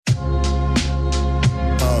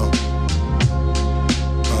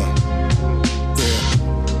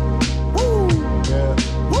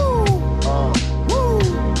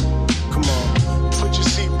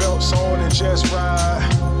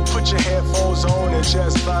and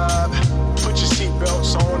just vibe. Put your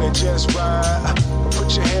seatbelts on and just ride.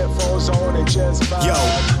 Put your headphones on and just vibe.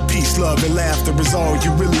 Yo, peace, love, and laughter is all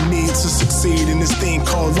you really need to succeed in this thing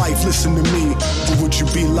called life. Listen to me. Who would you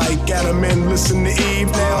be like Adam and listen to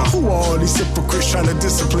Eve? Now, who are all these hypocrites trying to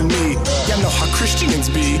discipline me? Y'all know how Christians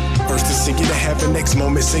be. First to send you to heaven, next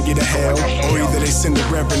moment send you to hell. Or either they send the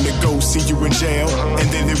reverend to go see you in jail, and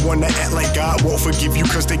then they wanna act like God won't forgive you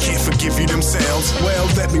cause they can't forgive you themselves. Well,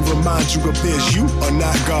 let me remind you of this. You are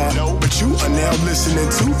not God, but you are now listening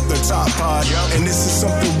to the Top Pod. And this is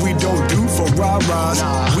something we don't do for rah-rahs.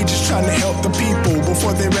 We just trying to help the people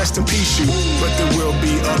before they rest in peace you. But there will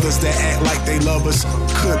be others that act like they love us.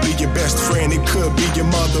 Could be your best friend, it could be your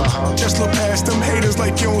mother. Just look past them haters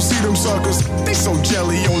like you don't see them suckers. They so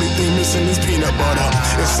jelly, only thing missing is peanut butter.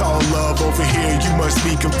 It's all love over here, you must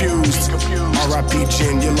be confused. R.I.P.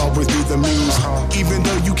 Jen, you'll always be the muse. Even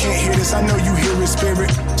though you can't hear this, I know you hear his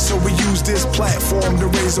spirit. So we use this platform to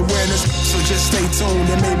raise awareness. So just stay tuned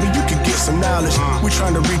and maybe you can get some knowledge. We're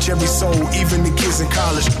trying to reach every soul, even the kids in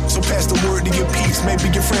college. So pass the word to your peeps,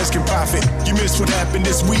 maybe your friends can profit. You missed what happened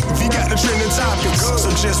this week, we got the trending topics. So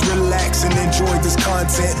just relax and enjoy this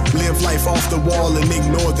content. Live life off the wall and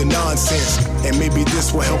ignore the nonsense. And maybe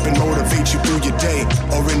this will help and motivate you through your day.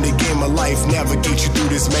 Or in the game of life, navigate you through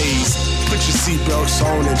this maze. Put your seatbelts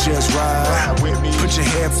on and just ride. Put your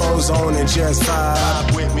headphones on and just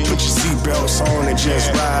vibe. Put your seatbelts on and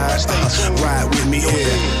just ride. Ride with me,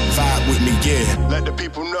 yeah. Vibe with me, yeah. Let the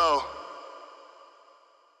people know.